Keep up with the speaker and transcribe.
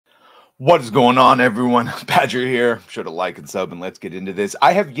What is going on, everyone? Badger here. Should have liked and sub, and let's get into this.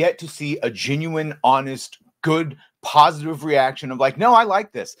 I have yet to see a genuine, honest, good, positive reaction of like, no, I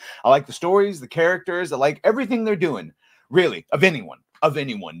like this. I like the stories, the characters. I like everything they're doing. Really, of anyone.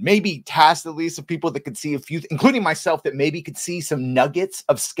 Maybe tacitly some people that could see a few, including myself, that maybe could see some nuggets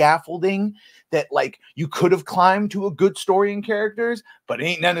of scaffolding that like you could have climbed to a good story and characters, but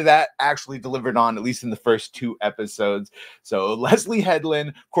ain't none of that actually delivered on, at least in the first 2 episodes. So Leslie Headland,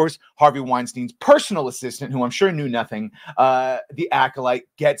 of course, Harvey Weinstein's personal assistant, who I'm sure knew nothing, the Acolyte,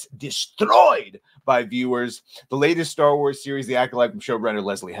 gets destroyed by viewers. The latest Star Wars series, The Acolyte, from showrunner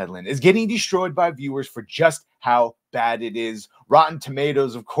Leslie Headland, is getting destroyed by viewers for just how bad it is. Rotten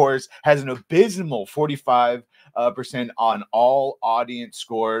Tomatoes, of course, has an abysmal 45% on all audience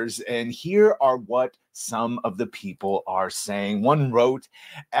scores. And here are what some of the people are saying. One wrote,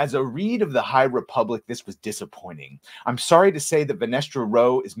 as a read of the High Republic, this was disappointing. I'm sorry to say that Vanestra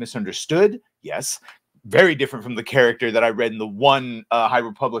Rowe is misunderstood. Yes. Very different from the character that I read in the one High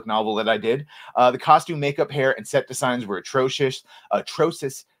Republic novel that I did. The costume, makeup, hair, and set designs were atrocious.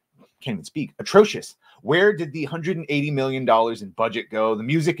 Can't even speak. Atrocious. Where did the $180 million in budget go? The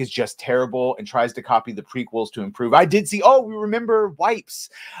music is just terrible and tries to copy the prequels to improve. I did see, we remember wipes,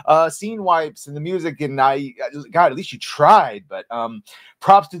 scene wipes and the music, and God, at least you tried. But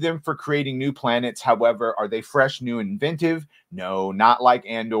props to them for creating new planets. However, are they fresh, new, and inventive? No, not like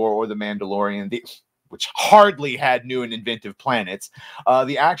Andor or The Mandalorian, which hardly had new and inventive planets.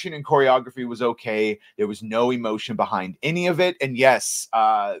 The action and choreography was okay. There was no emotion behind any of it. And yes,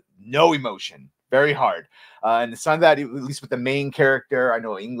 no emotion. Very hard. And some of that, at least with the main character, I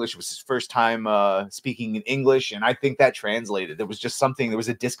know English was his first time speaking in English, and I think that translated. There was just something, there was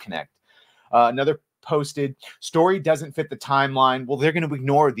a disconnect. Another posted, story doesn't fit the timeline. Well, they're going to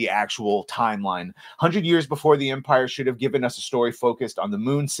ignore the actual timeline. 100 years before the Empire should have given us a story focused on the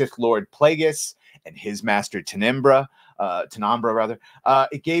Moon Sith Lord Plagueis and his master Tenambra.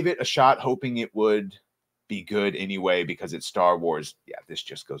 It gave it a shot, hoping it would be good anyway because it's Star Wars. Yeah, this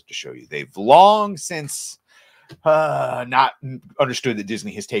just goes to show you they've long since not understood that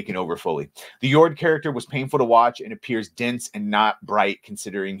Disney has taken over fully. The Yord character was painful to watch and appears dense and not bright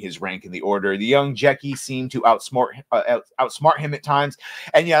considering his rank in the Order. The young Jecki seemed to outsmart him at times.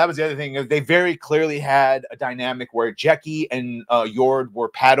 And yeah, that was the other thing. They very clearly had a dynamic where Jecki and Yord were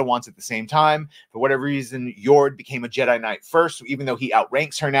Padawans at the same time. For whatever reason, Yord became a Jedi Knight first. So even though he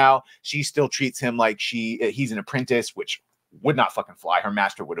outranks her now, she still treats him like he's an apprentice, which would not fucking fly. Her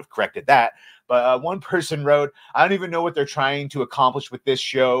master would have corrected that. But one person wrote, I don't even know what they're trying to accomplish with this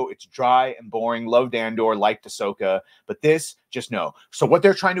show. It's dry and boring. Loved Andor, liked Ahsoka. But this, just no. So what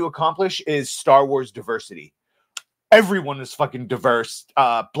they're trying to accomplish is Star Wars diversity. Everyone is fucking diverse.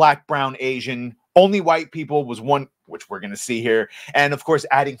 Black, brown, Asian. Only white people was one, which we're going to see here. And of course,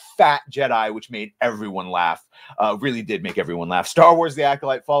 adding fat Jedi, which made everyone laugh. Really did make everyone laugh. Star Wars The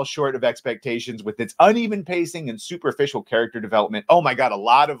Acolyte falls short of expectations with its uneven pacing and superficial character development. Oh my God, a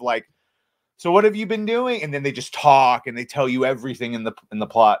lot of like, so what have you been doing? And then they just talk and they tell you everything in the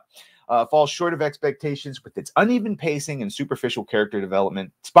plot. Falls short of expectations with its uneven pacing and superficial character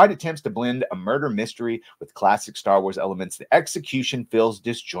development. Despite attempts to blend a murder mystery with classic Star Wars elements, the execution feels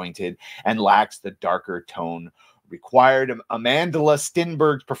disjointed and lacks the darker tone required. Amandla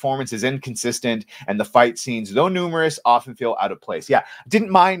Stenberg's performance is inconsistent, and the fight scenes, though numerous, often feel out of place. Yeah,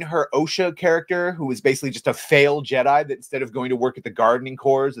 didn't mind her Osha character, who is basically just a failed Jedi that instead of going to work at the gardening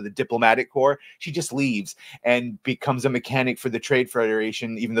corps or the diplomatic corps, she just leaves and becomes a mechanic for the Trade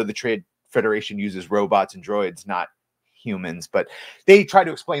Federation, even though the Trade Federation uses robots and droids, not humans. But they try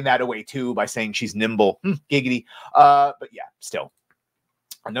to explain that away too by saying she's nimble. Giggity. But yeah, still.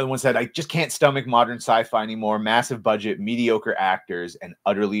 Another one said, I just can't stomach modern sci-fi anymore. Massive budget, mediocre actors, and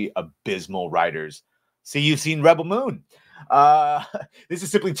utterly abysmal writers. See, you've seen Rebel Moon. This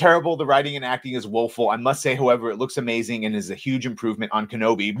is simply terrible. The writing and acting is woeful. I must say, however, it looks amazing and is a huge improvement on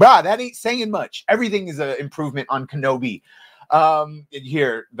Kenobi. Bruh, that ain't saying much. Everything is an improvement on Kenobi.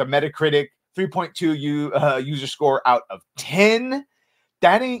 Here, the Metacritic 3.2 user score out of 10.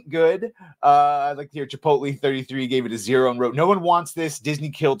 That ain't good. I'd like to hear Chipotle 33 gave it a 0 and wrote, no one wants this.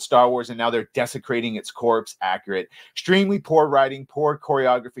 Disney killed Star Wars and now they're desecrating its corpse. Accurate. Extremely poor writing, poor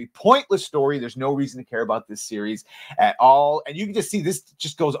choreography, pointless story. There's no reason to care about this series at all. And you can just see this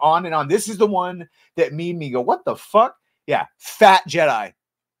just goes on and on. This is the one that made me go, what the fuck? Yeah, fat Jedi.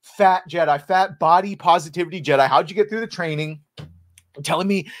 Fat Jedi. Fat body positivity Jedi. How'd you get through the training? telling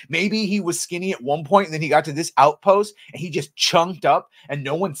me maybe he was skinny at one point and then he got to this outpost and he just chunked up and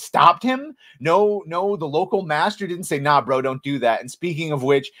no one stopped him? No, the local master didn't say, nah, bro, don't do that. And speaking of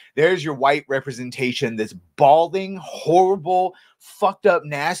which, there's your white representation, this balding, horrible, fucked up,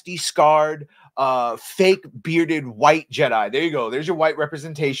 nasty, scarred, fake bearded white Jedi. There you go. There's your white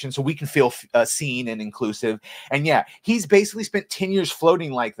representation so we can feel seen and inclusive. And yeah, he's basically spent 10 years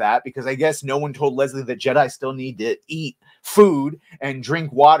floating like that because I guess no one told Leslie that Jedi still need to eat food and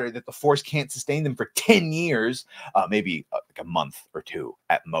drink water, that the Force can't sustain them for 10 years, maybe like a month or two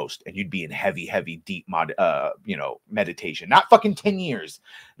at most, and you'd be in heavy deep meditation. Not fucking 10 years.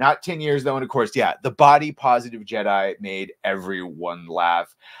 Not 10 years though. And of course, yeah, the body positive Jedi made everyone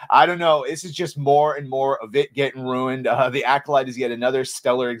laugh. I don't know, this is just more and more of it getting ruined. The Acolyte is yet another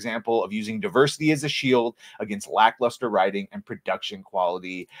stellar example of using diversity as a shield against lackluster writing and production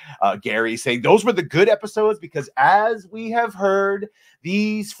quality. Gary saying those were the good episodes because, as we have heard,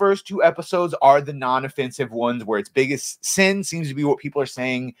 these first two episodes are the non-offensive ones where its biggest sin seems to be what people are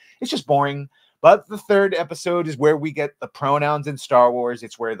saying. It's just boring. But the third episode is where we get the pronouns in Star Wars.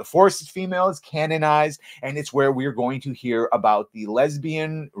 It's where the Force is female is canonized, and it's where we're going to hear about the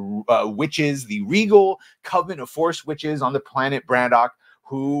lesbian witches, the regal coven of Force witches on the planet Braddock,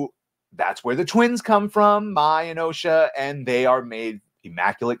 who that's where the twins come from, Mai and Osha, and they are made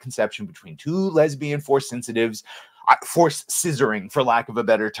immaculate conception between two lesbian Force sensitives, Force scissoring, for lack of a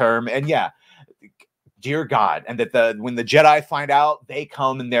better term. And yeah, dear God, and that when the Jedi find out, they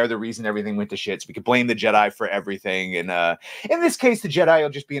come and they're the reason everything went to shit. So we could blame the Jedi for everything. And in this case, the Jedi will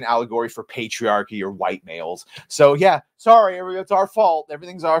just be an allegory for patriarchy or white males. So yeah, sorry, it's our fault.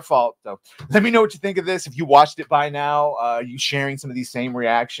 Everything's our fault. So let me know what you think of this. If you watched it by now, you sharing some of these same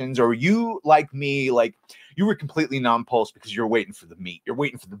reactions, or you like me, like you were completely non-pulsed because you're waiting for the meat. You're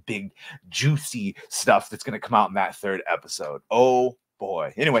waiting for the big, juicy stuff that's going to come out in that third episode. Oh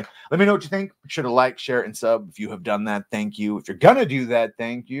boy. Anyway, let me know what you think. Make sure to like, share, and sub. If you have done that, thank you. If you're going to do that,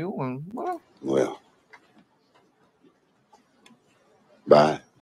 thank you. Well, bye.